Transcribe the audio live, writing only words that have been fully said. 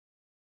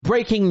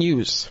Breaking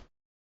news.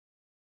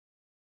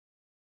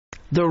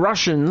 The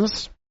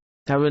Russians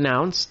have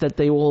announced that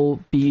they will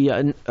be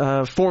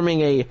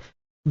forming a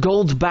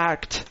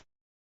gold-backed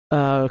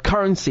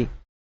currency.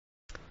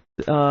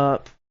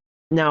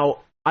 Now,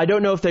 I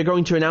don't know if they're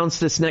going to announce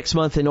this next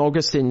month in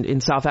August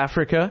in South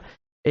Africa,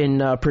 in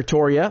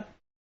Pretoria,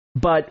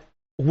 but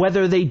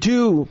whether they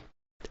do,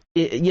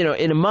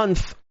 in a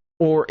month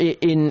or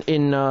in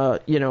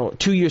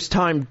 2 years'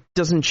 time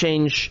doesn't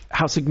change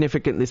how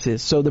significant this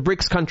is. So the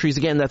BRICS countries,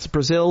 again, that's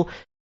Brazil,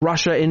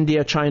 Russia,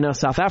 India, China,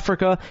 South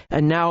Africa,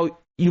 and now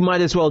you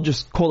might as well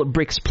just call it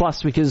BRICS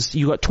Plus because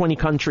you got 20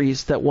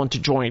 countries that want to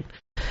join.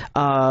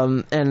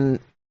 And,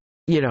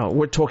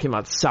 we're talking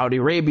about Saudi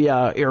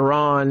Arabia,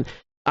 Iran.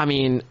 I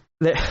mean,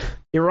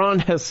 Iran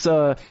has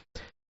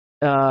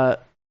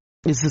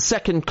is the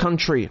second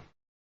country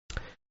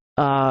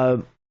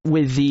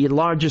with the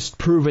largest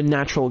proven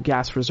natural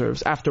gas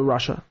reserves after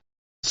Russia.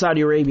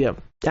 Saudi Arabia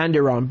and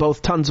Iran,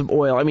 both tons of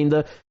oil. I mean,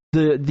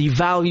 the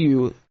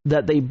value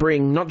that they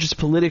bring, not just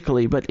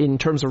politically, but in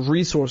terms of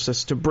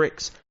resources to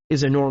BRICS,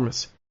 is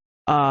enormous.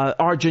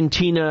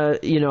 Argentina,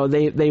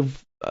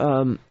 they've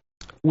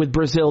with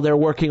Brazil, they're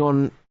working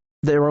on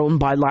their own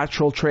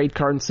bilateral trade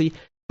currency.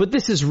 But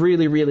this is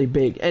really, really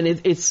big, and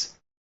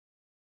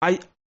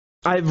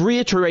I've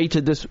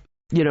reiterated this,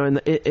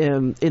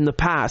 in the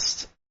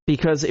past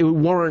because it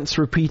warrants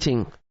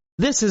repeating.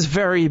 This is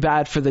very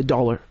bad for the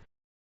dollar.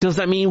 Does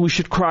that mean we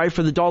should cry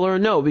for the dollar?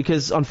 No,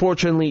 because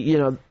unfortunately,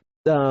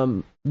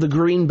 the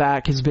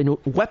greenback has been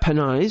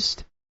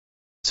weaponized.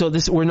 So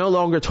we're no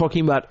longer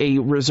talking about a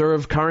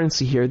reserve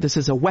currency here. This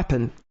is a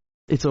weapon.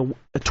 It's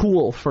a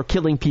tool for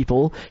killing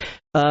people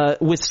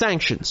with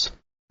sanctions.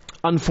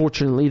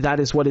 Unfortunately, that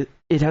is what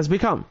it has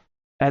become.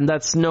 And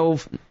that's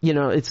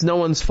it's no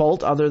one's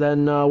fault other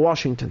than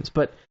Washington's.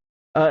 But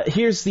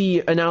here's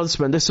the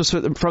announcement. This is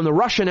from the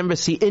Russian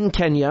embassy in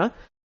Kenya.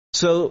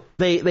 So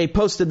they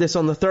posted this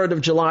on the 3rd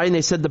of July, and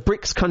they said the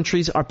BRICS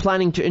countries are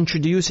planning to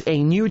introduce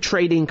a new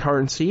trading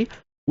currency,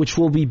 which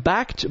will be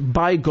backed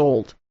by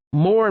gold.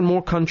 More and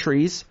more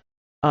countries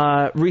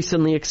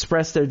recently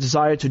expressed their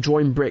desire to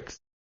join BRICS.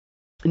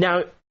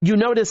 Now, you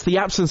notice the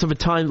absence of a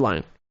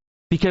timeline,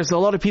 because a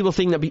lot of people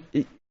think that,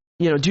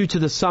 due to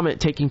the summit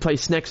taking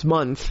place next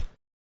month,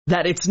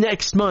 that it's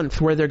next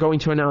month where they're going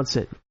to announce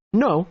it.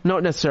 No,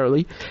 not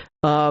necessarily.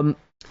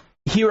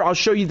 Here, I'll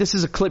show you, this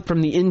is a clip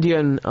from the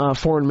Indian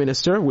foreign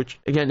minister, which,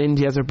 again,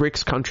 India is a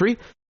BRICS country.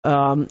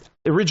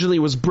 Originally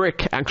it was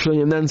BRIC,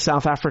 actually, and then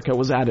South Africa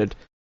was added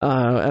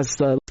as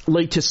the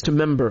latest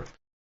member.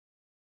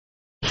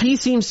 He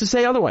seems to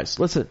say otherwise.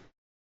 Listen.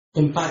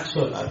 Impacts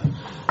your life.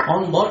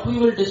 On what we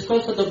will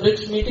discuss at the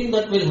BRICS meeting,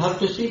 that we'll have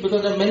to see,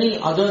 because there are many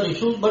other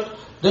issues, but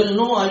there is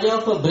no idea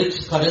of a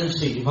BRICS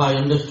currency, if I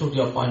understood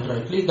your point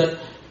rightly. That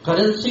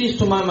currencies,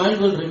 to my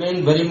mind, will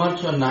remain very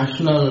much a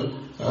national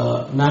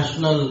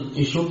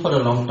issue for a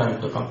long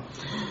time to come.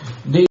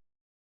 The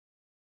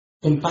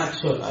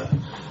impacts your life.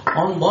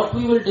 On what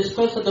we will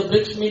discuss at the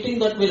BRICS meeting,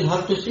 that we'll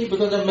have to see,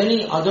 because there are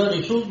many other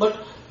issues,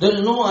 but there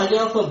is no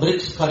idea of a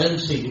BRICS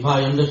currency, if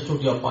I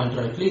understood your point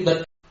rightly.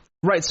 That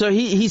right, so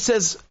he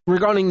says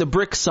regarding the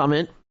BRICS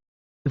summit,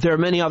 there are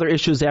many other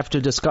issues they have to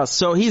discuss.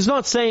 So he's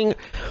not saying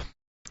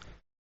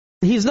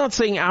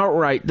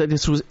outright that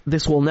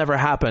this will never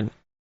happen.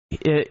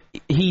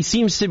 He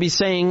seems to be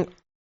saying,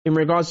 in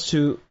regards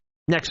to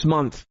next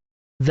month,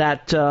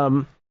 that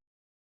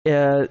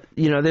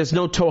there's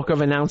no talk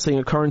of announcing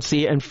a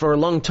currency, and for a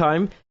long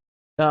time,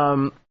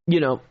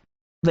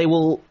 they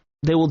will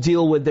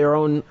deal with their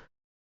own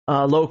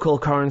local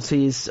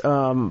currencies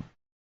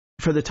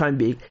for the time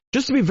being.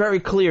 Just to be very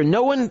clear,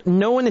 no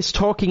one is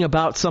talking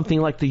about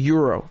something like the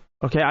euro.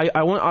 Okay,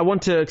 I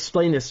want to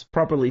explain this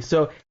properly.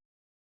 So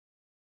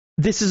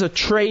this is a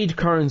trade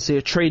currency,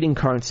 a trading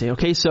currency.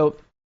 Okay, so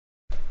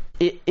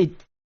it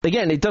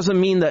doesn't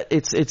mean that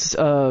it's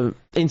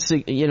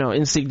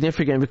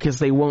insignificant because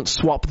they won't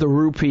swap the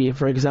rupee,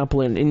 for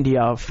example, in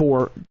India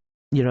for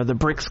the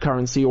BRICS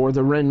currency, or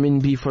the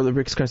renminbi for the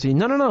BRICS currency.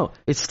 No.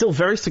 It's still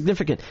very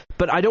significant.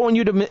 But I don't want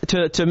you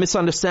to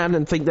misunderstand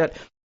and think that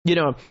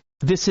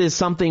this is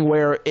something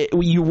where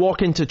you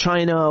walk into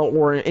China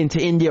or into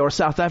India or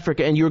South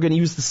Africa and you're going to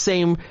use the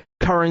same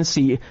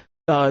currency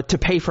to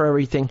pay for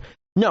everything.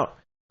 No.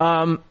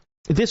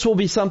 This will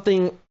be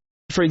something,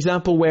 for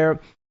example, where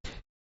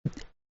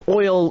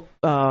oil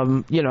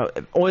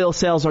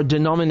sales are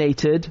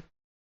denominated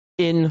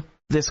in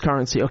this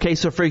currency. Okay,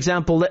 so for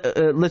example,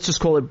 let's just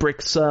call it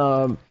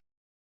BRICS,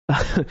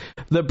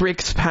 the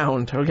BRICS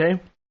pound, okay,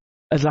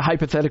 as a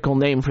hypothetical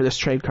name for this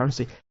trade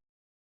currency.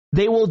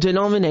 They will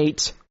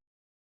denominate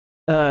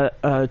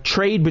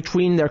trade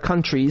between their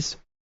countries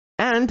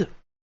and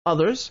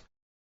others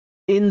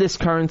in this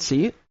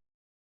currency,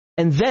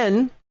 and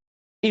then,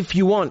 if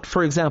you want,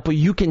 for example,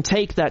 you can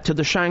take that to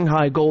the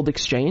Shanghai Gold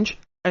Exchange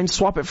and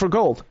swap it for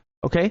gold.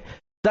 Okay,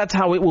 that's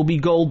how it will be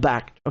gold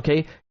backed.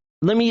 Okay,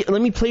 let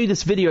me play you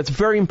this video. It's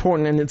very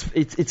important, and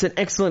it's an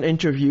excellent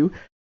interview,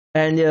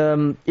 and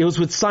it was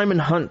with Simon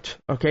Hunt.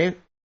 Okay,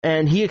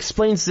 and he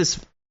explains this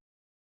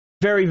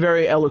very,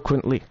 very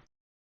eloquently.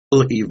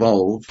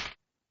 evolve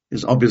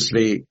is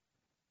obviously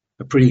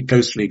a pretty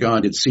closely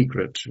guarded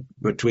secret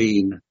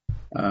between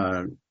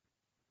the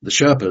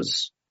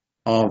Sherpas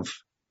of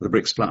the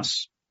BRICS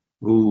Plus,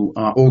 who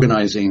are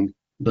organizing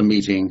the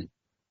meeting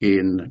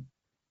in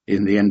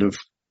the end of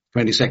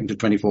 22nd to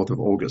 24th of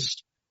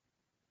August.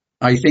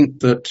 I think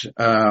that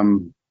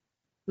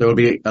there will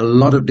be a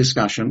lot of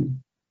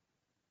discussion.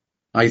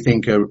 I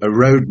think a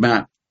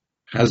roadmap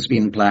has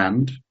been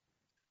planned.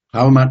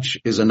 How much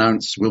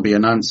will be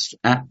announced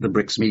at the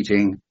BRICS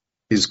meeting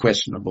is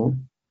questionable.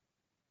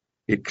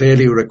 It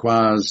clearly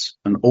requires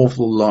an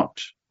awful lot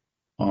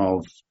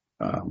of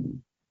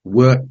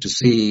work to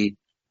see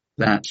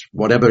that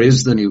whatever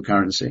is the new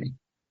currency,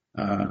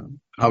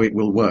 how it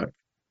will work.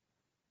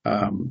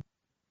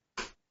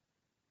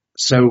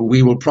 So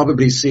we will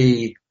probably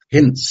see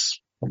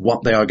hints of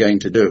what they are going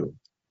to do.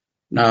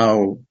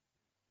 Now,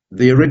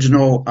 the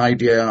original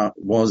idea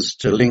was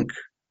to link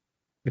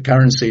the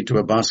currency to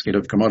a basket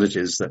of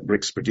commodities that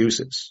BRICS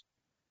produces.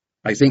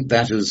 I think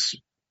that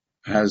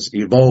has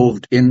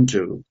evolved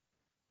into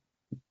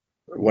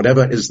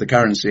whatever is the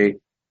currency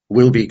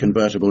will be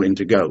convertible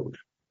into gold.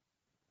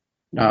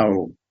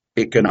 Now,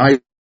 it can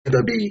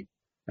either be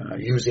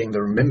using the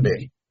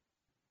renminbi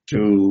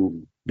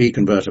to be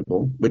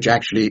convertible, which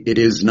actually it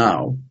is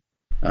now.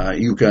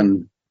 You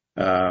can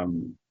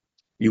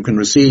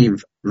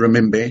receive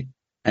renminbi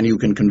and you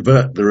can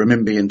convert the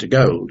renminbi into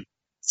gold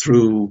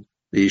through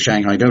the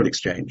Shanghai Gold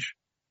Exchange,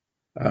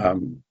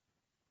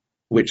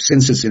 which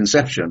since its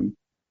inception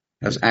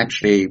has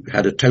actually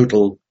had a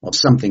total of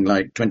something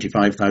like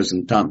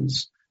 25,000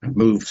 tons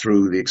moved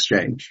through the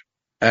exchange.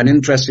 An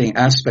interesting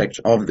aspect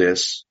of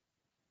this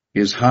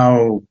is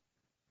how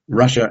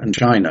Russia and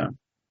China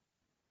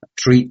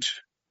treat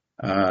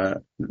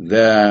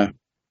their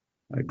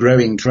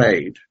growing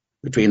trade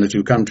between the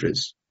two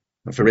countries.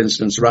 For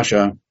instance,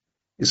 Russia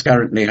is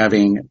currently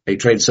having a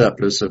trade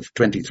surplus of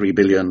 $23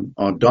 billion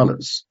odd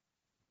dollars.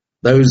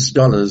 Those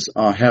dollars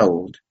are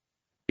held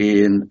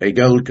in a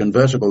gold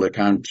convertible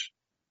account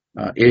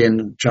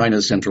in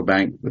China's central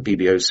bank, the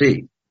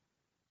PBOC.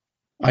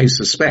 I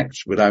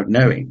suspect, without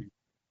knowing,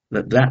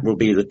 that will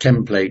be the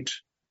template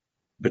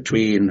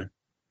between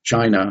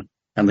China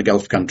and the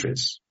Gulf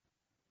countries.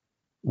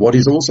 What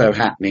is also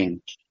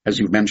happening, as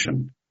you've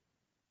mentioned,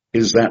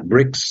 is that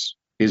BRICS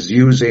is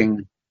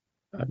using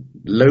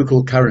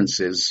local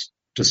currencies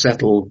to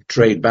settle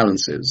trade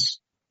balances.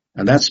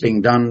 And that's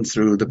being done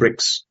through the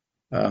BRICS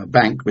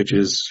bank, which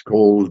is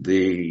called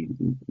the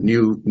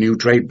New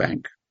Trade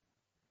Bank.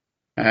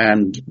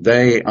 And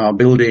they are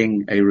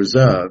building a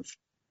reserve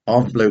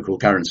of local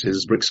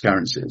currencies, BRICS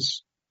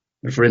currencies.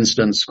 For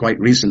instance, quite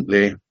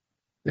recently,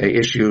 they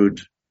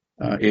issued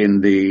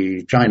in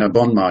the China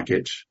bond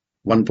market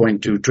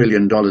 $1.2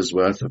 trillion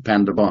worth of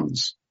panda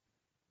bonds.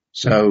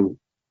 So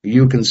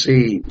you can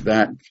see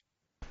that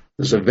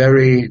there's a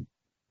very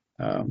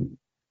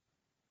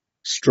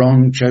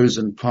strong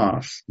chosen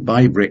path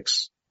by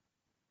BRICS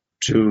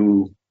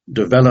to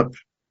develop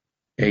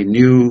a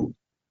new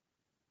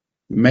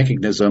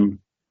mechanism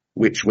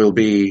which will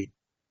be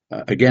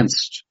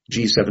against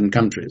G7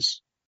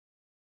 countries.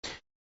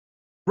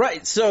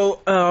 Right,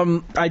 so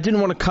I didn't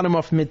want to cut him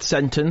off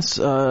mid-sentence.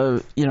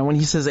 When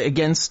he says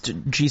against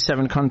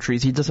G7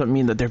 countries, he doesn't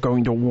mean that they're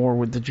going to war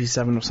with the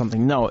G7 or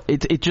something. No,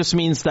 it just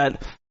means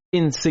that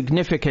in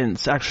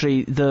significance,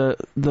 actually, the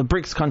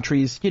BRICS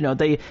countries,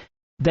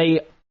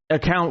 they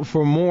account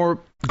for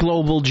more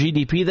global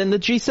GDP than the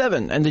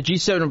G7, and the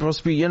G7 are supposed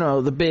to be,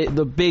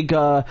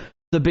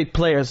 the big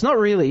players. Not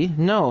really,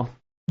 no.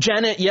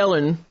 Janet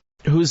Yellen,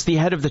 who's the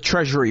head of the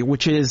Treasury,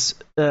 which is,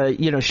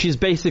 she's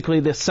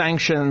basically the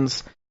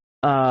sanctions,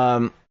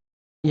 czar.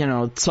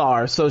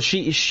 So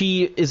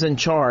she is in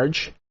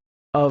charge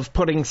of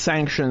putting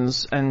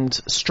sanctions and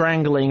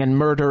strangling and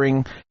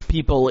murdering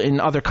people in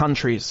other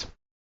countries.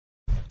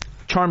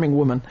 Charming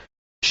woman.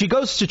 She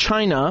goes to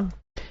China,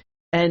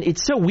 and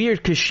it's so weird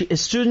because as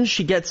soon as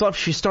she gets up,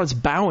 she starts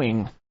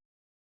bowing.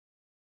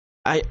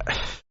 I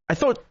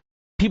thought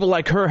people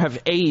like her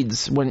have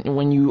AIDS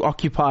when you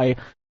occupy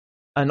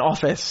an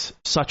office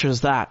such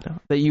as that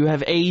you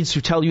have aides who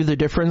tell you the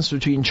difference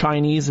between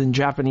Chinese and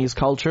Japanese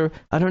culture.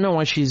 I don't know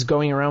why she's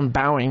going around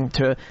bowing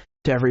to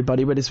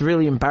everybody, but it's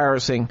really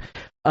embarrassing.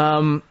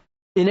 In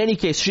any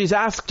case, she's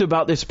asked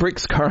about this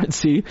BRICS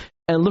currency,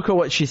 and look at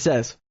what she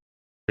says.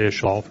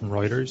 Shaw from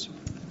Reuters.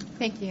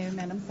 Thank you,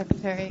 Madam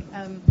Secretary.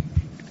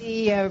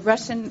 The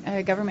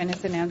Russian government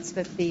has announced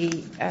that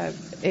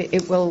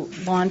it will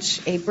launch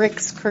a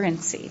BRICS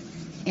currency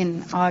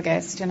in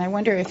August, and I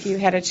wonder if you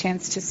had a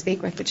chance to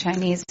speak with the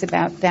Chinese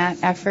about that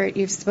effort.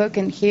 You've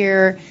spoken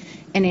here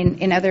and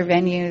in other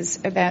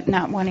venues about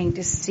not wanting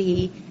to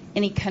see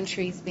any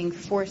countries being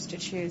forced to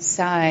choose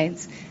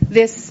sides.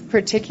 This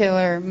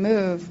particular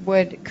move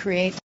would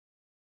create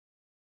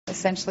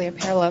essentially a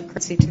parallel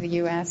currency to the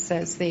U.S.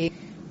 as the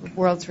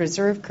world's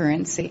reserve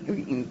currency.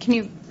 Can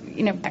you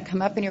that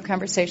come up in your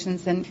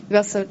conversations? And you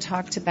also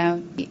talked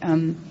about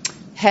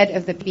head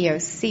of the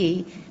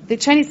BOC. The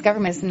Chinese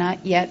government has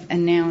not yet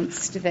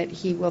announced that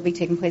he will be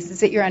taking place.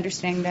 Is it your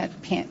understanding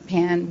that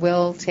Pan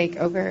will take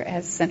over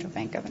as central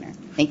bank governor?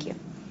 Thank you.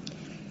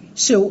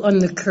 So on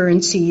the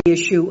currency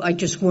issue, I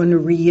just want to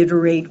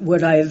reiterate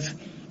what I've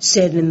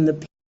said in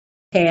the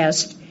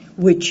past,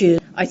 which is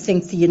I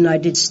think the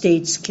United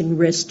States can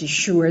rest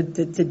assured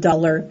that the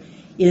dollar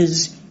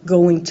is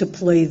going to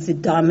play the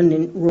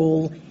dominant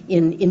role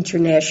in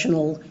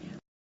international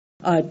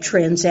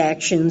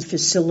transactions,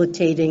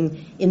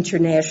 facilitating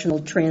international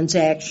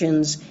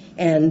transactions,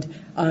 and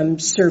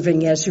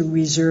serving as a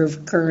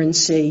reserve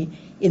currency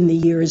in the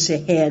years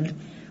ahead.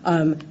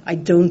 I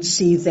don't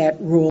see that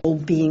role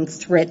being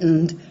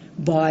threatened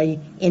by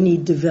any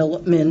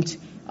development,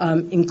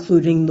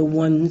 including the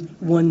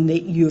one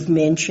that you've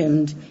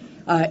mentioned.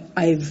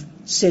 I've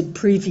said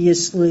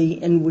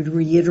previously and would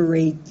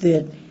reiterate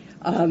that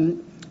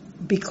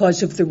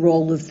because of the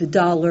role of the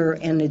dollar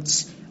and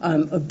its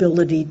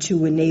ability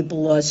to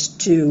enable us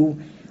to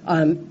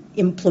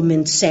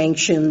implement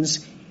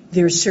sanctions,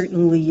 there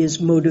certainly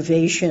is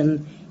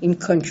motivation in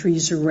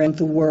countries around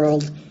the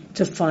world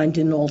to find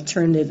an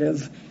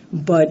alternative.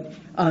 But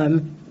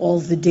all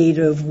the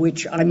data of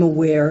which I'm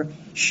aware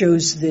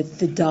shows that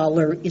the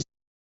dollar is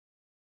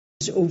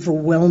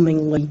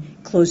overwhelmingly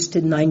close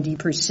to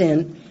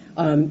 90%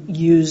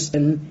 used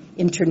in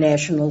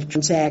international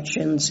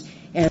transactions.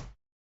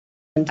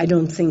 And I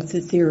don't think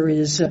that there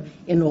is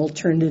an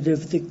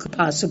alternative that could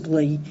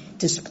possibly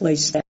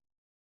displace that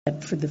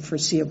for the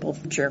foreseeable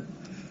future.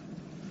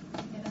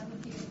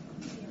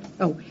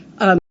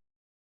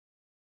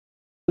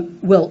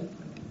 Well,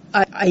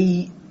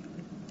 I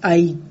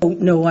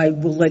don't know. I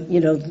will let you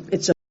know.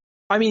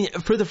 I mean,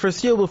 for the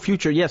foreseeable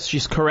future, yes,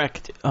 she's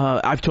correct.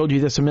 I've told you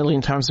this a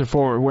million times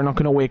before. We're not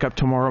going to wake up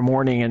tomorrow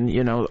morning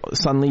and,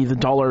 suddenly the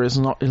dollar is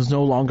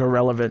no longer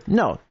relevant.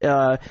 No,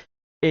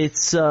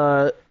 it's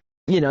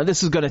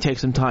this is going to take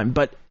some time.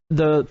 But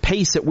the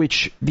pace at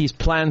which these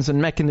plans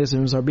and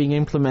mechanisms are being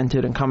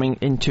implemented and coming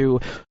into,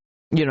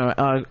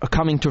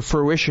 coming to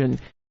fruition,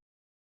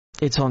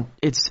 it's in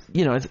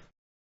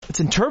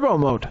turbo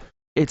mode.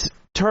 It's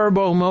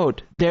turbo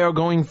mode. They are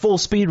going full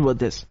speed with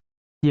this,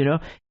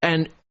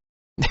 and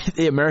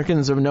the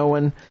Americans have no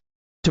one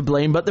to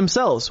blame but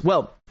themselves.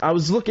 Well, I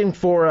was looking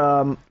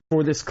for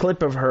this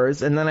clip of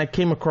hers, and then I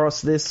came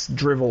across this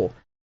drivel,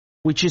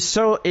 which is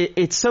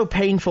it's so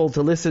painful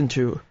to listen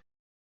to.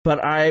 But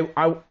I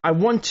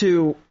want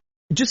to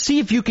just see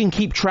if you can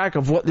keep track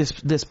of what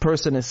this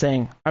person is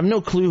saying. I have no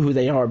clue who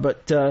they are,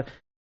 but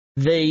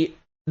they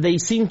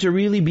seem to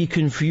really be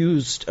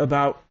confused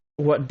about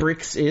what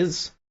BRICS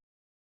is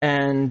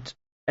and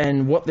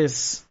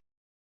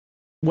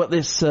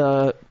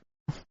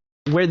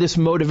where this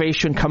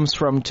motivation comes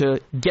from to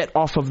get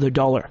off of the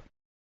dollar.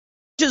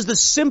 As the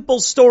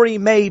simple story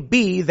may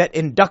be that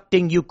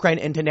inducting Ukraine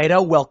into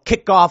NATO will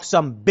kick off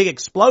some big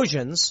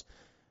explosions,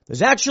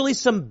 there's actually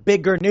some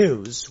bigger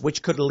news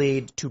which could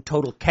lead to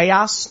total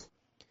chaos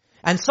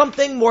and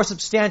something more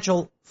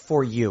substantial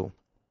for you.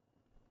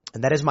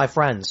 And that is, my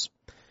friends,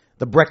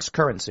 the BRICS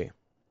currency.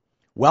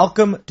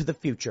 Welcome to the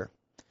future.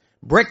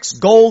 BRICS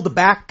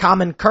gold-backed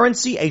common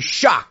currency, a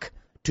shock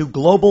to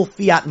global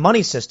fiat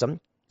money system,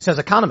 says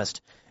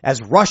economist,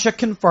 as Russia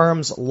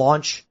confirms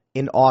launch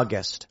in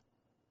August.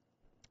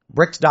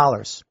 BRICS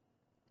dollars,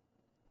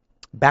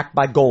 backed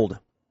by gold.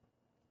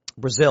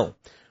 Brazil,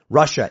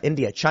 Russia,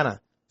 India, China,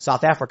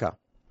 South Africa,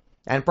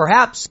 and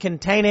perhaps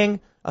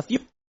containing a few...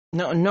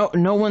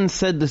 No one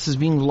said this is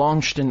being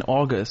launched in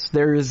August.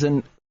 There is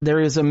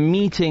a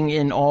meeting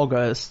in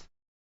August.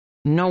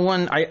 No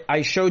one,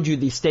 I showed you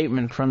the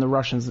statement from the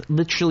Russians.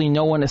 Literally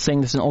no one is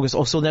saying this in August.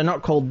 Also, they're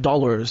not called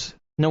dollars.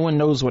 No one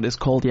knows what it's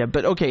called yet.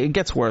 But okay, it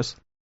gets worse.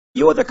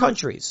 Few other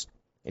countries,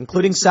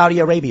 including Saudi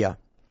Arabia.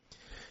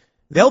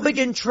 They'll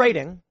begin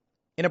trading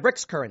in a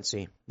BRICS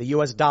currency. The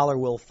US dollar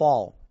will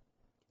fall.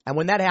 And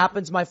when that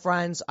happens, my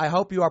friends, I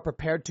hope you are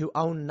prepared to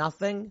own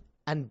nothing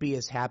and be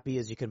as happy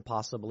as you can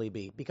possibly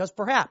be. Because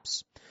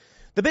perhaps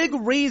the big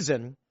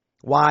reason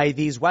why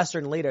these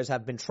Western leaders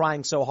have been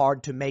trying so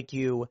hard to make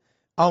you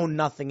own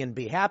nothing and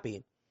be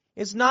happy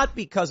is not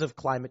because of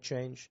climate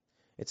change.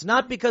 It's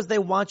not because they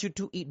want you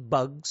to eat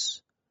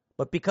bugs,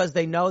 but because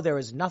they know there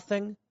is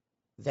nothing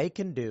they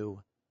can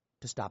do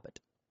to stop it.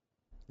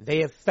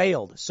 They have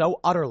failed so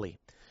utterly.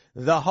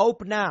 The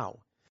hope now.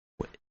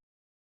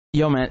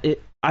 Yo, man,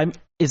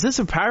 is this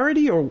a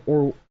parody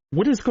or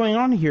what is going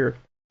on here?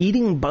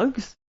 Eating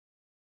bugs?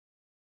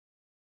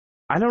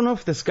 I don't know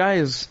if this guy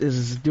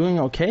is doing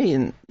okay,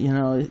 and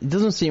it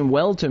doesn't seem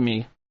well to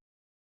me.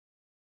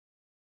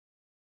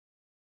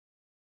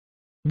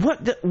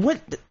 What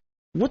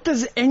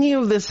does any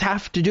of this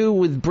have to do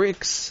with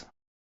BRICS?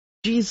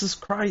 Jesus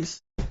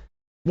Christ.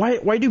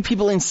 Why do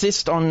people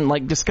insist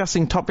on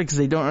discussing topics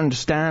they don't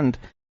understand?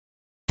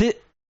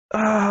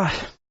 I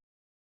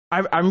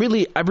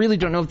really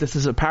don't know if this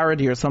is a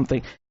parody or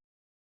something.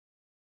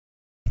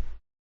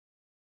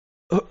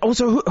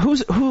 Also,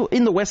 who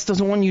in the West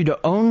doesn't want you to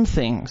own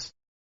things?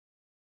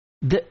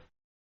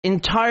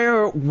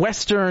 entire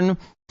Western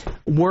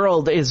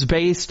world is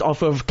based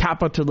off of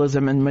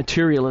capitalism and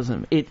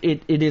materialism.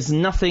 It is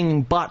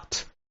nothing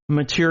but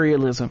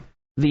materialism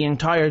the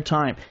entire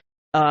time.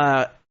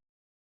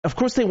 Of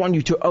course they want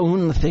you to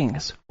own the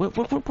things. What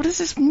does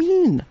this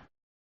mean?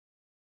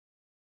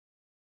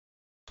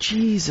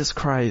 Jesus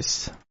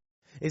Christ.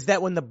 Is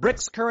that when the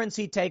BRICS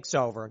currency takes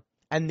over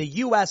and the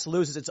U.S.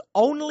 loses its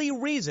only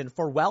reason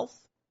for wealth,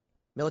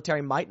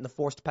 military might, and the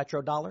forced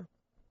petrodollar,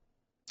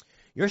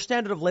 your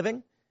standard of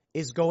living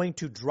is going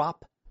to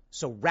drop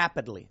so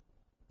rapidly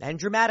and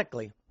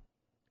dramatically,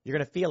 you're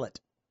going to feel it.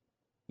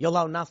 You'll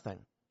own nothing.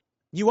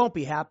 You won't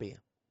be happy.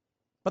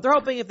 But they're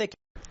hoping if they can.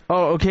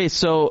 Oh, okay,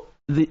 so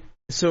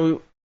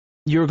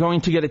you're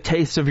going to get a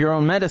taste of your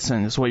own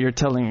medicine, is what you're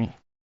telling me.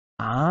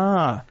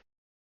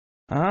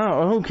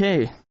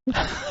 Okay.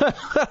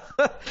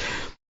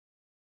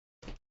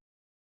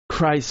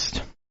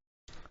 Christ.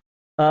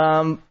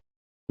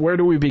 Where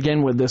do we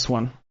begin with this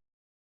one?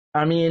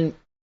 I mean,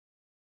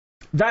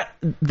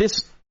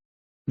 this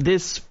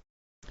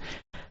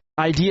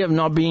idea of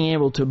not being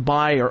able to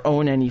buy or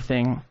own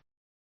anything,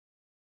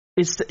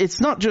 it's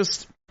not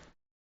just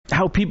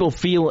how people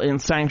feel in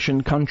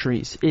sanctioned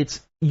countries. It's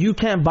you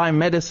can't buy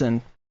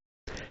medicine.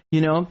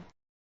 You know,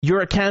 you're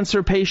a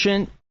cancer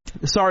patient.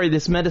 Sorry,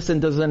 this medicine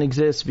doesn't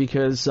exist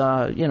because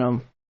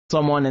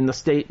someone in the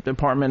State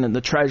Department and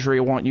the Treasury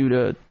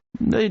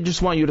they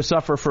just want you to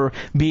suffer for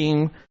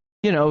being,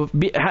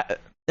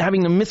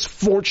 having the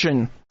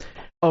misfortune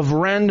of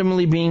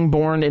randomly being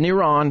born in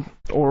Iran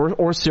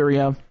or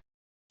Syria,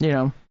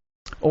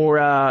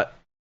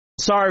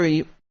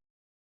 sorry,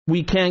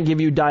 we can't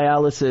give you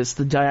dialysis.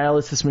 The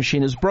dialysis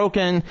machine is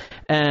broken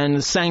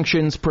and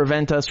sanctions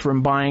prevent us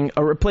from buying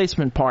a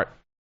replacement part.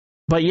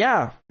 But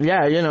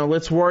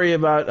let's worry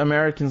about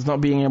Americans not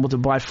being able to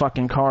buy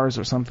fucking cars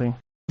or something.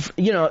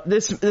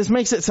 This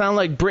makes it sound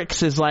like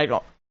BRICS is like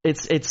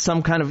it's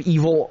some kind of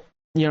evil,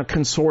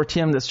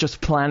 consortium that's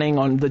just planning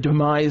on the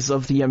demise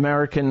of the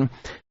American,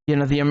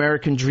 the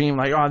American dream.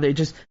 Like, they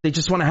just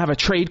want to have a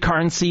trade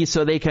currency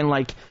so they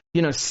can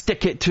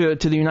stick it to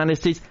the United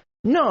States.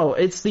 No,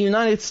 it's the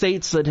United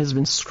States that has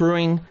been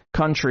screwing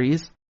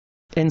countries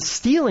and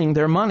stealing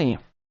their money.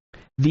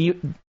 The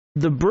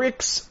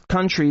BRICS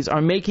countries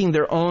are making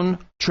their own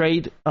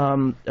trade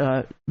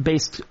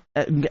based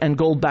and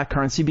gold-backed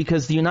currency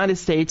because the United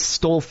States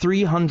stole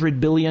 $300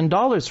 billion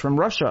from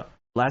Russia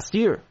last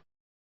year.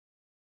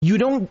 You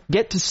don't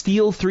get to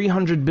steal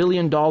 $300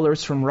 billion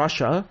from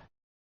Russia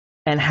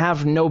and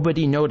have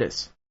nobody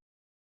notice.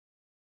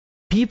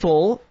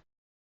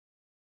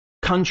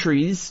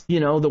 Countries,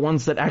 the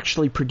ones that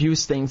actually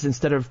produce things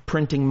instead of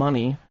printing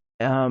money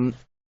and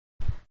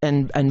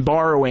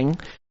borrowing,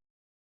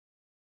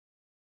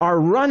 are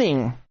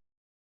running.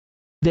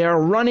 They are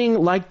running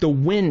like the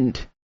wind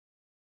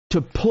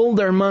to pull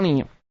their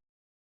money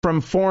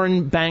from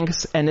foreign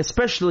banks and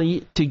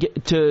especially to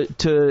get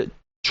to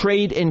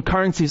trade in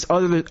currencies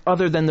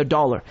other than the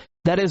dollar.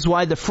 That is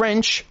why the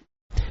French,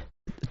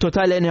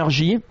 Total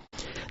Energy,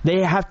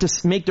 they have to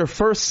make their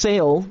first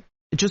sale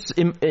just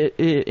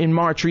in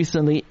March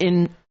recently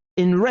in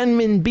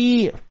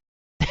renminbi.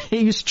 They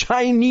use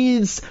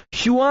Chinese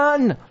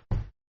yuan.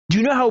 Do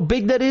you know how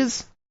big that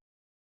is?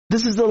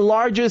 This is the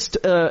largest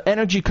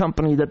energy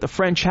company that the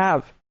French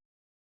have.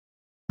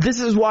 This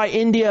is why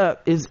India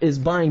is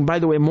buying, by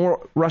the way,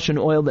 more Russian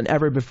oil than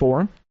ever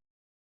before.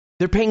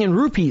 They're paying in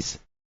rupees.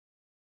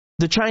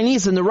 The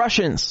Chinese and the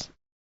Russians,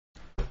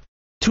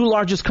 two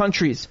largest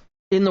countries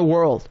in the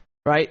world,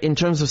 right, in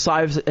terms of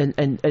size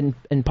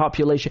and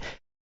population.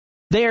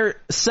 They're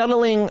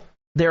settling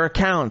their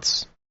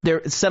accounts.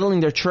 They're settling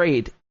their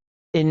trade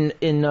in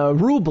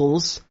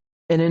rubles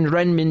and in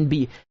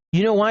renminbi.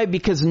 You know why?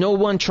 Because no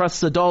one trusts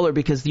the dollar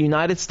because the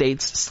United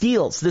States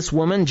steals. This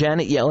woman,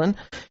 Janet Yellen,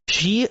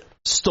 she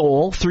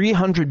stole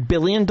 $300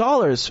 billion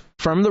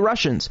from the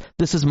Russians.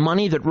 This is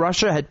money that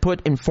Russia had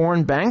put in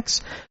foreign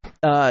banks,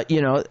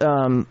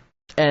 and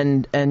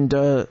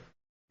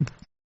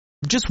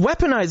just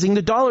weaponizing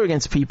the dollar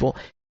against people.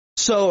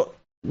 So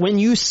when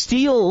you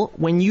steal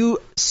and you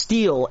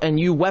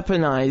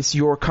weaponize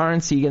your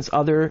currency against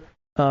other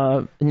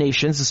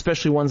nations,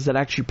 especially ones that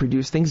actually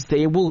produce things,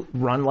 they will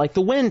run like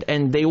the wind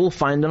and they will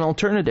find an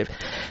alternative.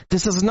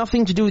 This has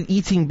nothing to do with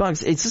eating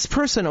bugs. It's this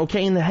person,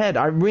 okay, in the head.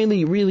 I'm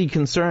really, really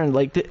concerned.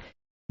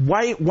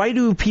 Why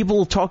do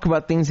people talk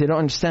about things they don't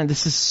understand?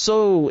 This is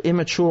so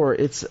immature.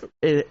 It's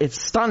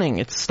stunning.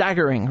 It's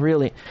staggering,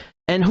 really.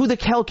 And who the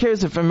hell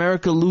cares if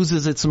America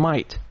loses its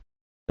might?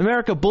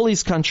 America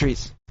bullies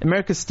countries.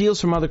 America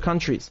steals from other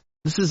countries.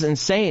 This is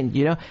insane,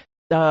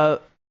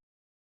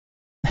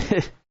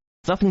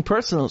 It's nothing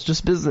personal, it's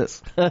just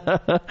business.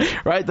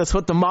 Right? That's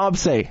what the mob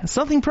say. It's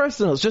nothing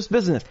personal, it's just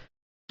business.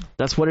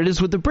 That's what it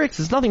is with the BRICS.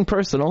 It's nothing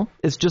personal,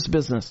 it's just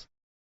business.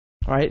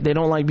 Right? They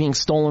don't like being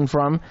stolen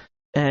from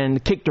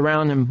and kicked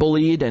around and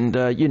bullied and,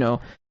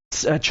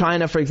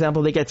 China, for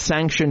example, they get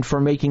sanctioned for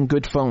making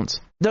good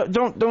phones.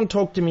 Don't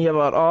talk to me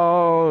about,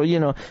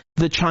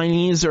 the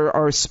Chinese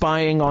are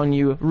spying on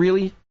you.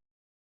 Really?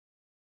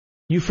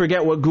 You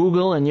forget what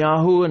Google and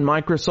Yahoo and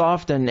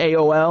Microsoft and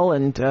AOL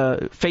and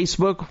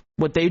Facebook,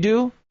 what they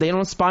do? They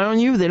don't spy on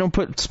you? They don't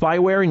put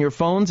spyware in your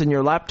phones and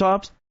your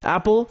laptops?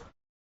 Apple?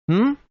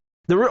 The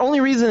only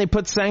reason they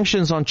put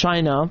sanctions on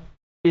China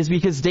is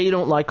because they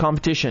don't like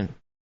competition.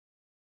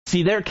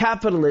 See, they're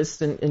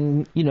capitalists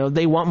and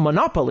they want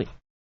monopoly.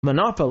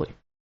 Monopoly.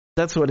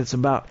 That's what it's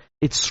about.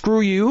 It's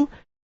screw you,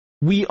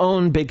 we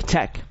own big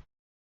tech.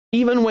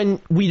 Even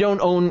when we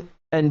don't own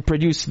and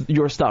produce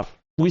your stuff,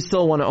 we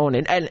still want to own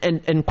it.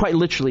 And quite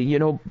literally,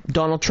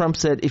 Donald Trump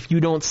said, if you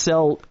don't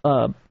sell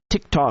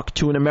TikTok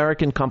to an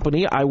American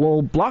company, I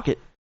will block it.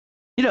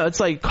 It's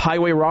like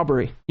highway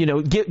robbery.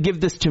 Give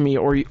this to me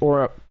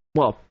or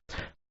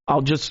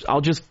I'll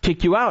just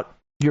kick you out.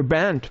 You're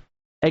banned,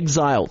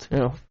 exiled,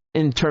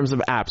 in terms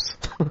of apps.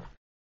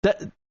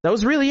 That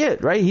was really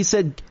it, right? He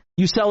said,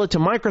 you sell it to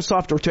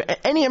Microsoft or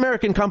to any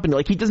American company.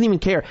 Like, he doesn't even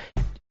care.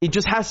 It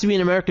just has to be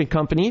an American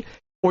company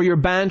or you're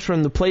banned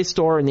from the Play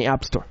Store and the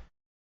App Store.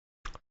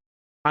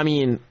 I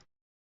mean,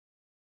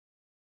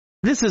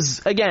 this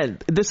is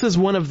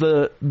one of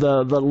the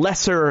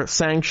lesser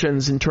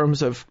sanctions in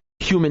terms of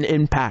human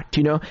impact.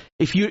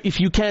 If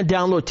you can't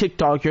download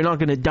TikTok, you're not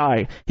going to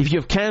die. If you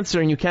have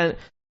cancer and you can't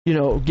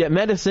get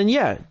medicine,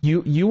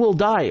 you will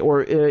die.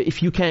 Or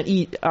if you can't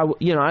eat,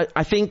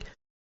 I think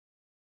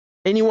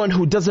anyone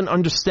who doesn't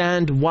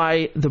understand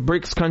why the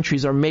BRICS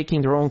countries are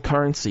making their own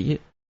currency,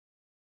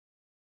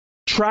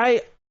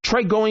 try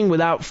going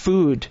without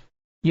food,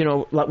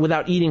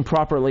 without eating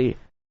properly.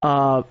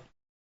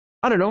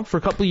 I don't know, for a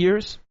couple of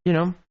years,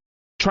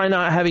 try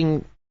not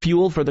having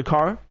fuel for the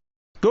car.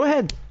 Go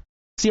ahead.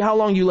 See how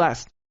long you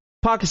last.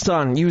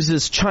 Pakistan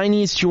uses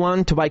Chinese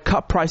yuan to buy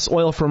cut price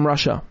oil from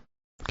Russia.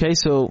 Okay,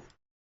 so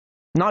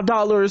not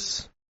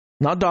dollars,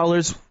 no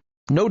dollars,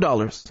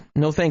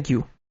 no thank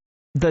you.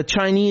 The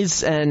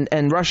Chinese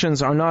and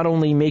Russians are not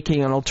only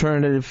making an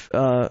alternative,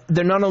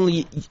 they're not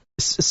only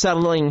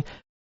settling,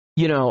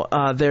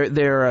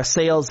 their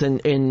sales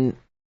in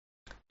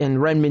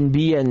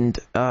renminbi and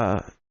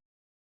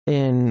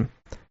in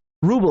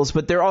rubles,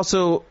 but they're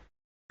also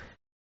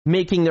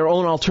making their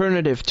own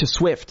alternative to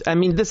SWIFT. I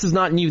mean, this is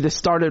not new. This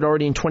started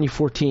already in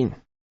 2014.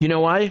 You know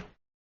why?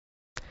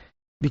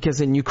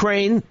 Because in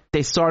Ukraine,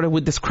 they started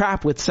with this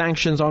crap with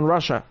sanctions on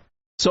Russia.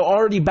 So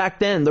already back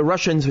then, the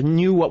Russians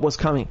knew what was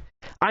coming.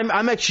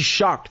 I'm actually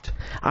shocked.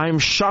 I'm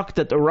shocked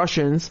that the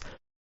Russians,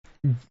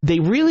 they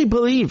really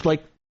believed,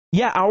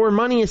 our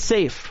money is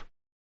safe.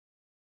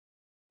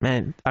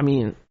 Man, I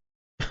mean,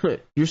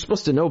 you're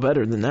supposed to know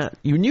better than that.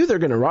 You knew they're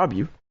going to rob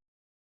you.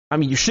 I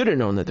mean, you should have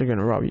known that they're going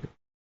to rob you.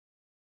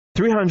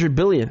 300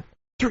 billion.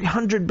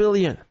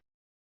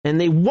 And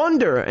they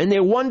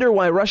wonder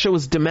why Russia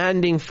was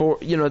demanding for,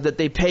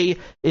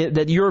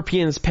 that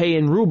Europeans pay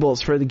in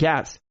rubles for the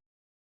gas.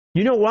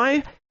 You know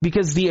why?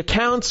 Because the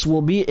accounts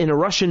will be in a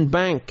Russian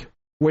bank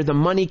where the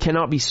money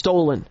cannot be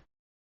stolen.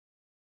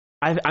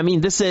 I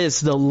mean, this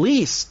is the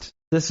least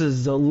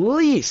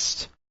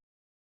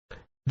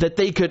that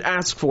they could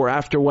ask for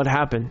after what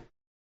happened.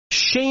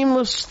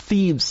 Shameless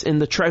thieves in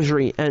the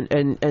Treasury and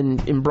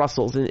in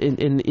Brussels,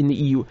 in the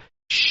EU.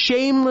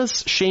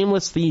 Shameless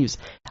thieves.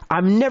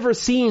 I've never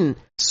seen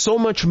so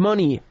much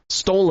money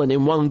stolen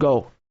in one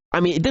go. I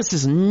mean, this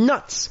is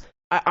nuts.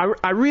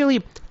 I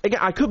really, again,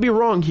 I could be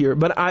wrong here,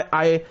 but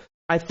I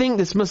think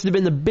this must have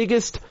been the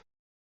biggest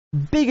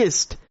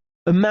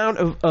amount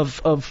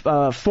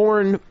of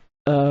foreign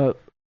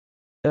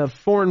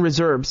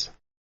reserves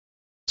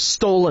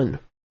stolen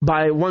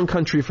by one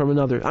country from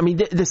another. I mean,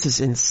 this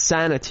is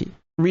insanity,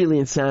 really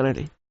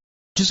insanity.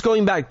 Just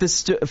going back,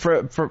 this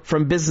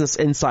from Business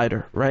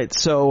Insider, right?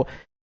 So,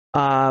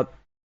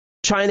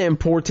 China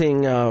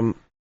importing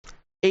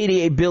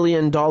 $88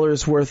 billion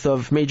worth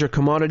of major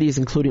commodities,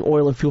 including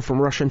oil and fuel from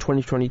Russia in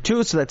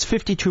 2022. So that's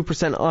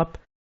 52% up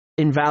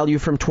in value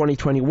from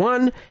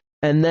 2021.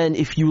 And then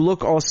if you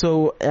look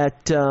also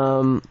at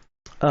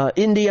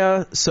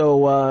India,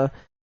 so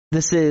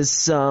this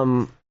is,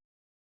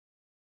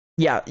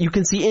 you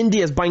can see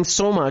India is buying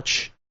so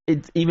much,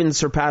 it even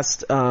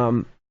surpassed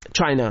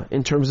China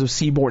in terms of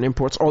seaborne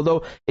imports.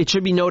 Although it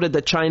should be noted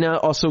that China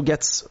also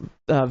gets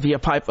via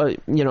pipe, I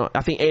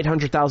think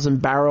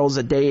 800,000 barrels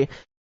a day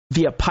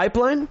via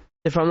pipeline,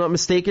 if I'm not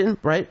mistaken,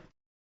 right?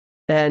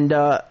 And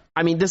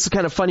I mean, this is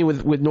kind of funny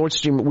with Nord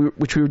Stream,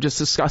 which we were just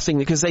discussing,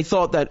 because they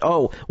thought that,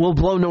 we'll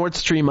blow Nord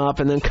Stream up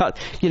and then cut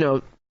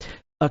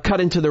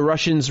into the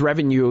Russians'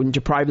 revenue and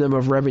deprive them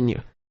of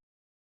revenue.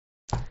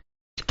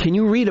 Can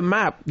you read a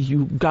map,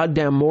 you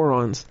goddamn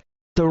morons?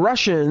 The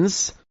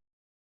Russians,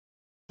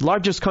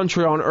 largest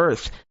country on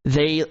earth,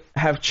 they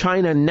have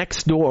China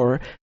next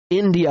door,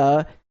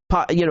 India,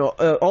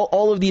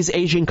 all of these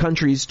Asian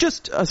countries,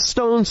 just a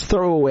stone's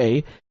throw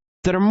away,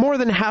 that are more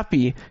than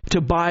happy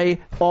to buy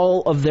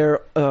all of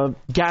their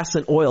gas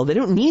and oil. They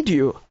don't need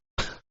you.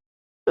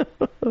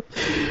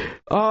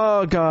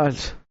 Oh, God.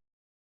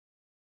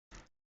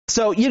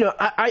 So,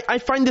 I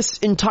find this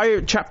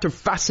entire chapter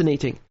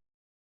fascinating.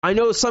 I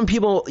know some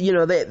people,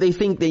 they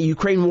think the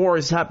Ukraine war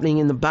is happening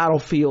in the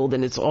battlefield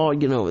and it's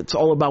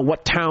all about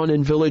what town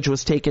and village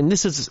was taken.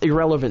 This is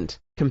irrelevant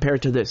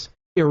compared to this.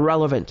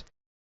 Irrelevant.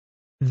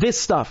 This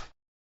stuff,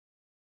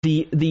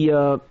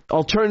 the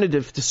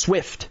alternative to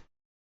SWIFT,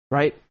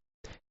 right?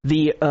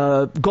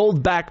 The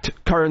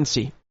gold-backed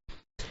currency,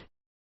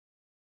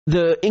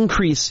 the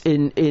increase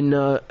in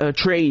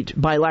trade,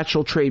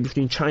 bilateral trade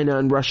between China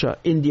and Russia,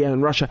 India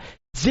and Russia,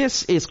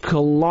 this is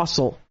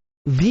colossal.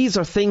 These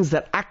are things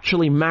that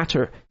actually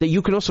matter, that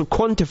you can also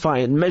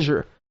quantify and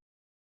measure.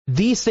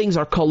 These things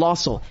are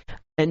colossal.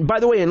 And by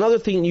the way, another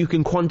thing you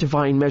can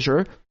quantify and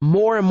measure,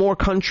 more and more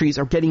countries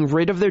are getting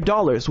rid of their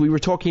dollars. We were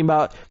talking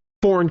about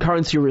foreign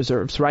currency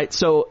reserves, right?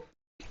 So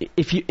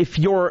if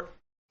you're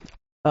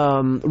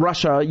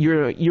Russia,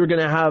 you're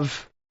going to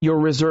have your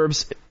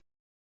reserves,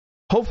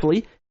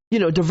 hopefully,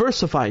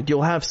 diversified.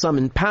 You'll have some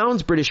in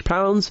pounds, British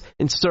pounds,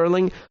 in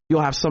sterling.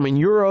 You'll have some in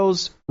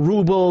euros,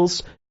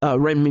 rubles,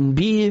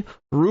 renminbi,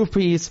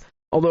 rupees.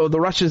 Although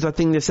the Russians, I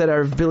think they said,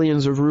 have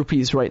billions of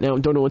rupees right now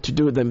and don't know what to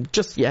do with them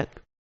just yet.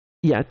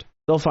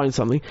 They'll find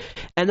something.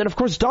 And then, of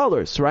course,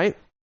 dollars, right?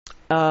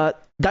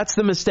 That's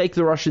the mistake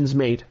the Russians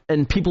made.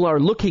 And people are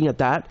looking at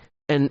that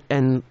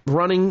and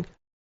running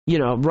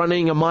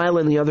a mile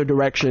in the other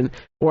direction,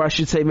 or I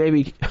should say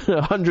maybe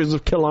hundreds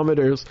of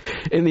kilometers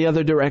in the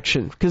other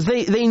direction. Because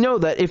they know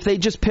that if they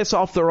just piss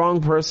off the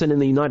wrong person in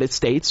the United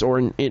States or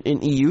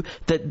in EU,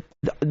 that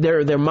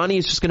their money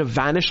is just going to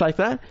vanish like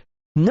that.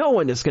 No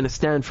one is going to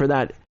stand for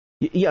that.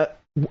 Yeah,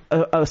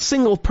 a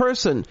single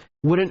person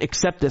wouldn't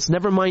accept this,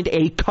 never mind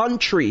a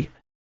country.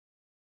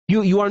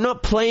 You are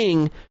not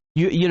playing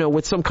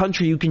with some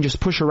country you can just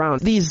push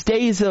around. These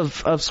days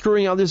of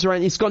screwing others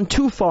around, it's gone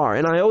too far.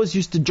 And I always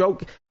used to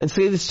joke and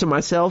say this to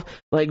myself,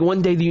 like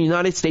one day the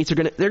United States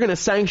they're gonna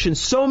sanction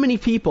so many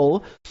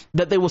people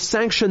that they will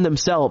sanction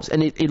themselves.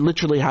 And it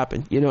literally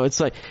happened. It's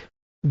like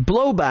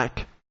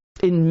blowback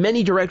in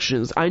many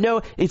directions. I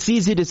know it's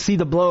easy to see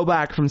the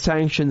blowback from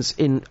sanctions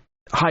in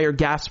higher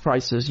gas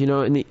prices,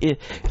 tell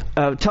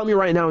me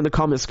right now in the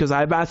comments, because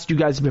I've asked you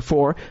guys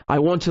before. I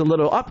want a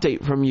little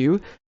update from you,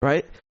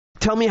 right?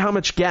 Tell me how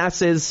much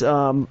gas is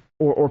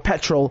or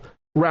petrol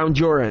around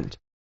your end.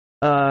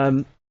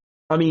 I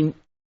mean,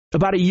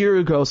 about a year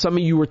ago, some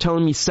of you were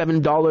telling me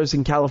 $7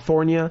 in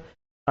California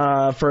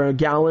for a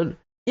gallon.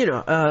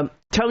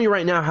 Tell me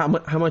right now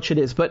how much it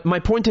is. But my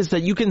point is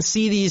that you can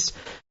see these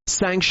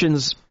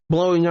sanctions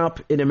blowing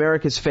up in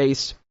America's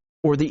face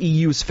or the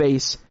EU's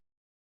face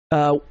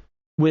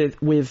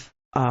with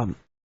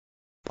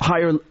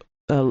higher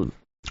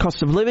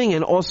cost of living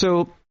and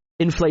also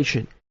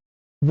inflation.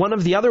 One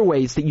of the other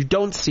ways that you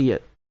don't see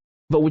it,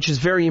 but which is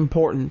very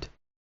important,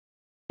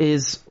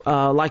 is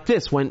like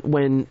this: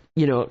 when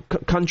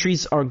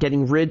countries are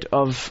getting rid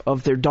of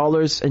their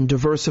dollars and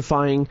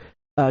diversifying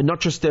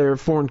not just their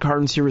foreign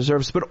currency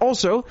reserves, but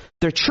also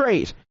their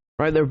trade,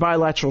 right? Their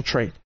bilateral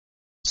trade.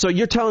 So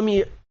you're telling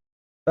me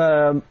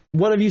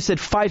one of you said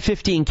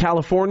 $5.50 in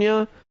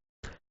California.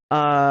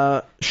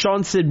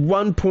 Sean said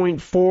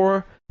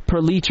 1.4 per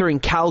liter in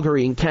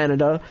Calgary in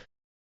Canada.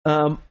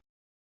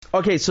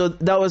 Okay, so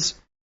that was.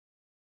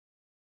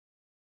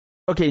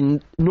 Okay,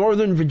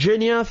 Northern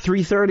Virginia,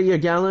 $3.30 a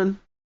gallon.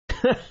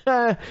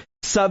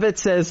 Subit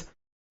says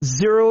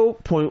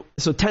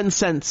 10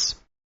 cents.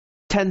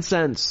 10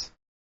 cents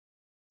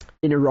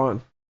in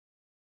Iran.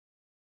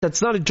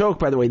 That's not a joke,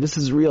 by the way. This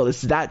is real.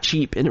 It's that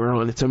cheap in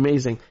Iran. It's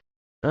amazing.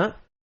 Huh?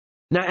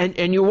 Now,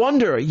 and you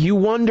wonder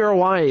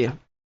why.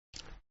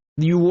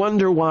 You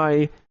wonder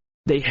why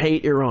they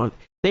hate Iran.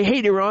 They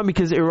hate Iran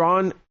because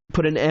Iran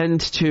put an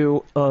end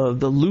to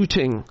the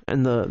looting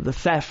and the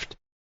theft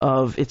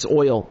of its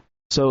oil.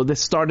 So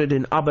this started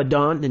in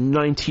Abadan in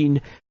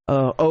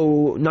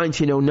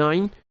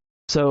 1909.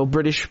 So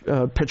British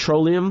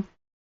Petroleum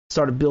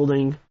started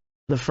building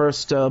the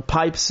first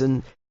pipes,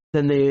 and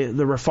then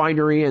the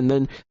refinery, and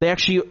then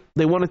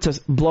they wanted to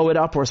blow it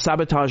up or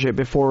sabotage it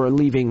before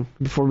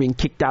being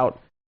kicked out.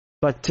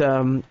 But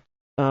then,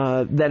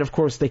 of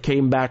course, they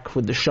came back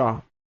with the Shah.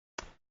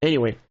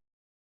 Anyway,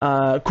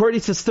 Cordy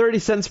says 30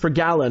 cents per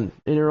gallon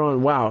in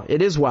Iran. Wow,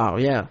 it is wow,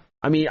 yeah.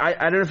 I mean, I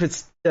don't know if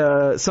it's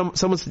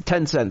someone said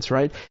 10 cents,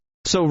 right?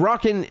 So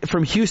Rockin'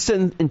 from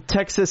Houston in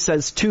Texas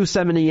says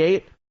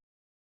 $2.78.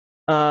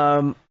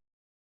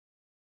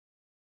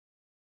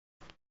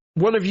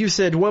 One of you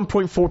said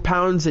 1.4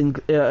 pounds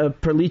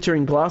per liter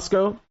in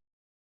Glasgow.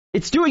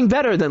 It's doing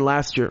better than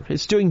last year.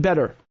 It's doing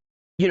better.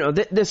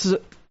 This is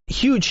a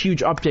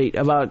huge update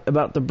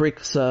about the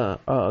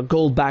BRICS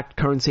gold-backed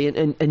currency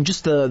and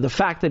just the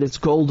fact that it's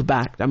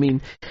gold-backed. I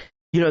mean,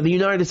 the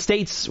United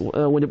States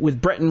with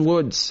Bretton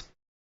Woods,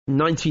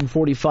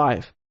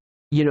 1945.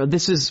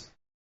 This is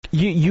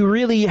you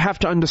really have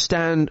to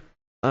understand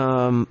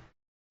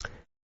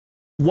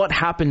what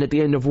happened at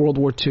the end of World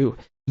War II.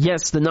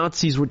 Yes, the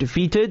Nazis were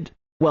defeated.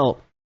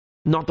 Well,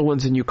 not the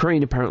ones in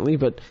Ukraine apparently,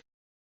 but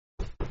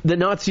the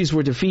Nazis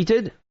were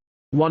defeated.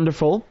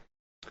 Wonderful.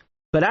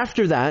 But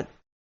after that,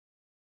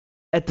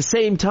 at the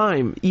same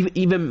time,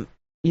 even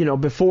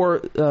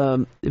before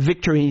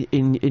victory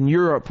in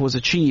Europe was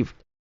achieved,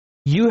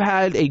 you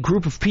had a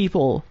group of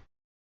people,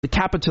 the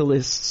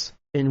capitalists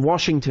in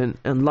Washington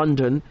and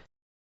London,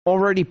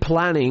 already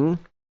planning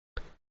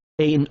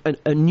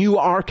a new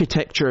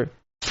architecture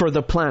for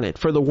the planet,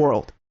 for the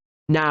world.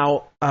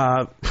 Now,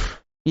 to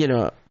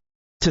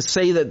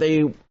say that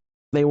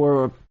they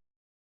were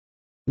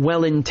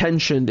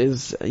well-intentioned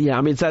is,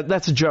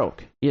 that's a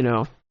joke,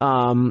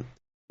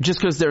 just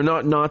because they're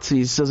not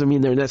Nazis doesn't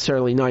mean they're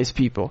necessarily nice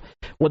people.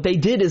 What they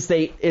did is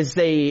they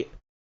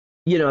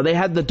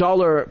had the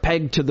dollar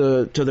pegged to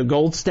the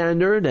gold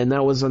standard, and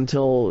that was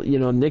until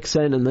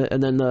Nixon,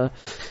 and then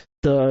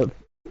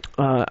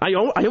I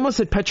almost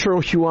said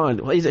petro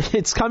yuan.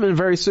 It's coming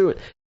very soon.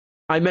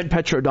 I meant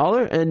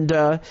petrodollar, and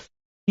the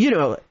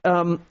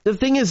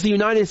thing is, the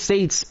United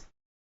States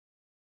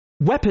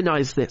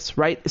weaponized this,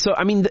 right? So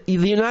I mean,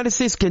 the United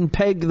States can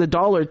peg the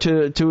dollar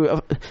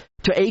to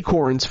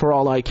acorns for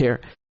all I care.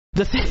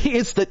 The thing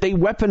is that they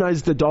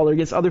weaponize the dollar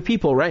against other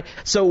people, right?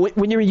 So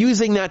when you're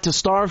using that to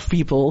starve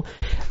people,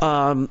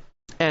 and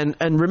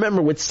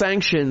remember with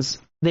sanctions,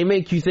 they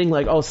make you think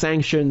like, oh,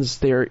 sanctions,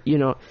 they're,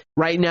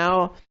 right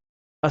now,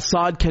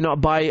 Assad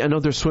cannot buy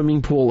another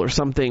swimming pool or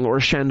something, or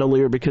a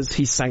chandelier because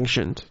he's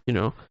sanctioned,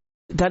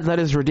 That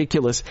is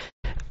ridiculous.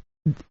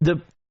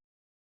 The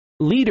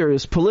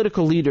leaders,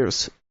 political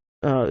leaders,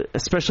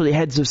 especially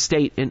heads of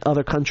state in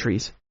other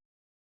countries,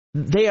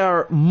 they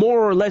are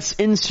more or less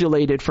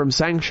insulated from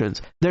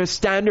sanctions. Their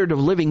standard of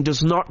living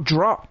does not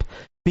drop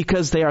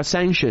because they are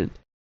sanctioned.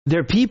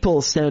 Their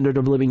people's standard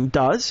of living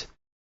does.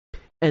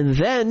 And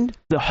then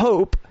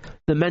the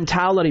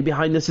mentality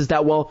behind this is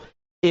that, well,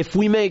 if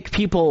we make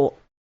people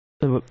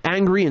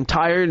angry and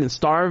tired and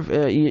starve,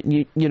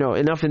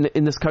 enough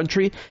in this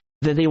country,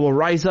 then they will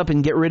rise up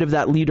and get rid of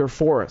that leader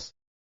for us.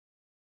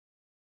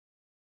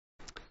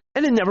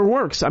 And it never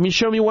works. I mean,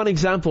 show me one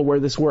example where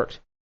this worked.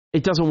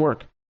 It doesn't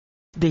work.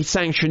 They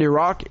sanctioned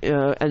Iraq,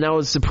 and that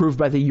was approved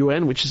by the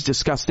UN, which is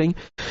disgusting,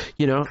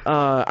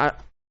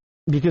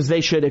 because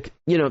they should,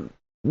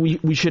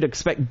 we should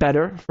expect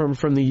better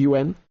from the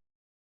UN.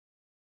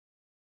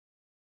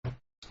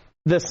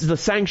 The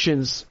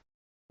sanctions,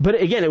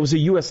 but again, it was a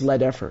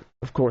US-led effort,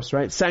 of course,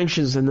 right?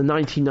 Sanctions in the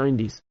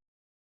 1990s.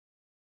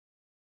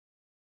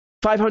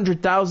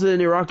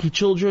 500,000 Iraqi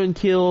children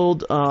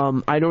killed.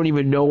 I don't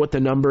even know what the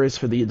number is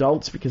for the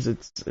adults because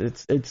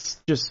it's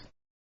just,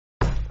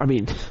 I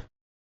mean,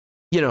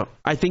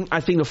 I think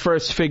the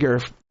first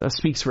figure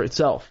speaks for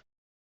itself.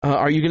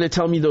 Are you going to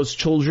tell me those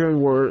children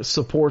were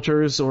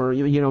supporters or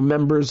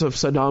members of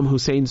Saddam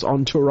Hussein's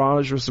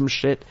entourage or some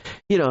shit?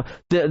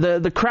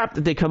 The crap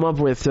that they come up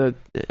with,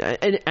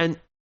 and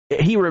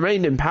he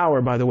remained in power,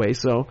 by the way.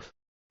 So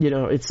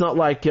it's not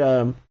like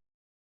it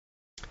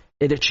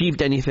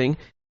achieved anything.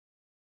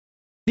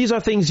 These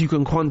are things you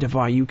can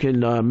quantify, you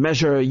can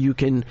measure, you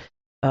can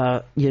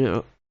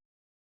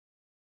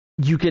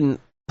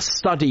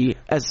study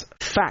as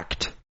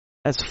fact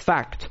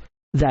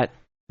that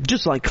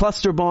just like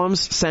cluster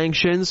bombs,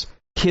 sanctions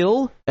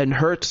kill and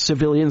hurt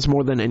civilians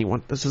more than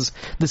anyone. This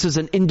is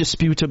an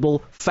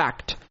indisputable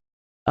fact.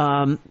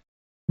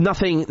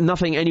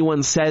 Nothing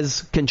anyone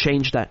says can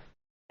change that,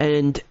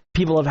 and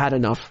people have had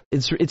enough.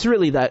 It's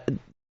really that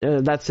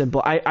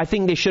simple. I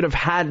think they should have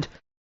had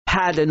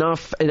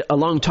enough a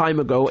long time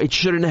ago. It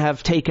shouldn't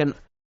have taken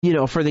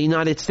for the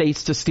United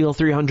States to steal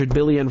 $300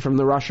 billion from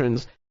the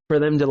Russians for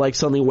them to like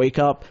suddenly wake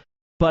up.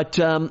 But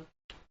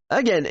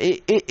again,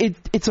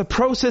 it's a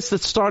process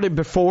that started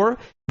before,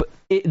 but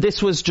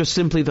this was just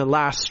simply the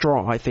last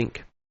straw, I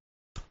think.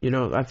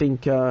 I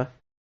think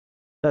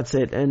that's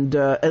it. And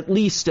at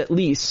least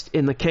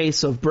in the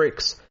case of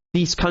BRICS,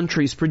 these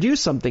countries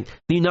produce something.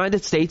 The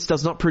United States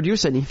does not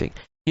produce anything.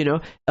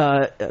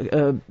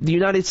 The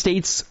United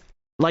States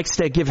likes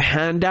to give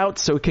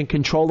handouts so it can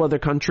control other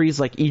countries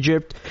like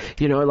Egypt.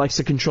 It likes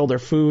to control their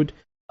food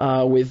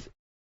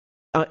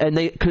and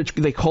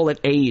they call it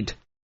aid.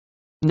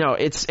 No,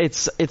 it's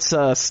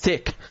a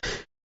stick,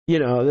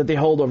 that they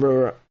hold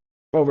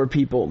over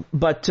people.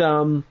 But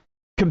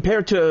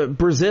compared to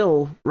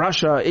Brazil,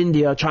 Russia,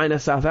 India, China,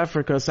 South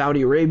Africa,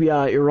 Saudi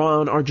Arabia,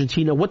 Iran,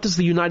 Argentina, what does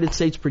the United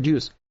States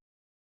produce?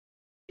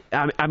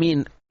 I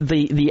mean,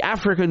 the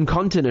African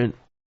continent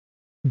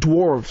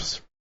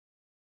dwarfs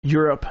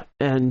Europe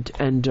and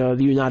the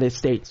United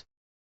States.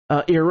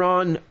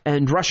 Iran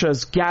and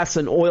Russia's gas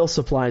and oil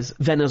supplies,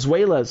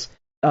 Venezuela's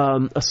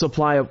a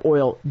supply of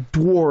oil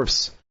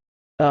dwarfs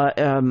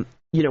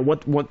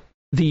what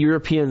the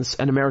Europeans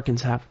and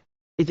Americans have.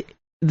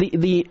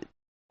 The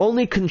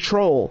only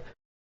control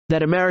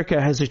that America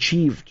has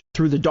achieved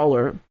through the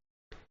dollar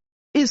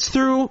is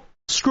through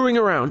screwing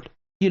around,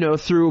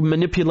 through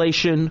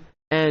manipulation.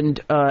 And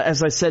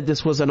as I said,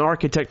 this was an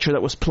architecture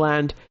that was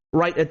planned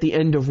right at the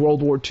end of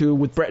World War II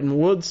with Bretton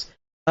Woods.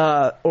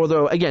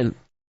 Although, again,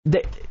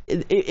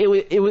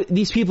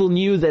 these people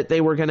knew that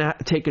they were going to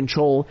take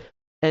control.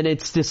 And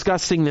it's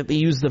disgusting that they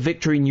used the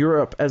victory in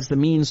Europe as the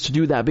means to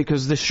do that,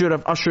 because this should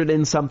have ushered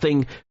in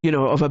something,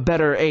 of a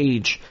better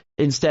age.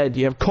 Instead,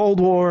 you have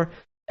Cold War,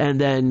 And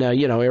then,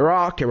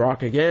 Iraq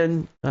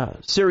again,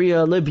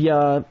 Syria,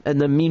 Libya, and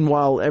then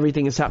meanwhile,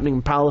 everything is happening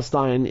in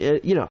Palestine.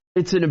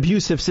 It's an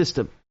abusive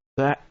system.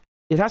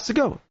 It has to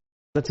go.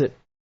 That's it.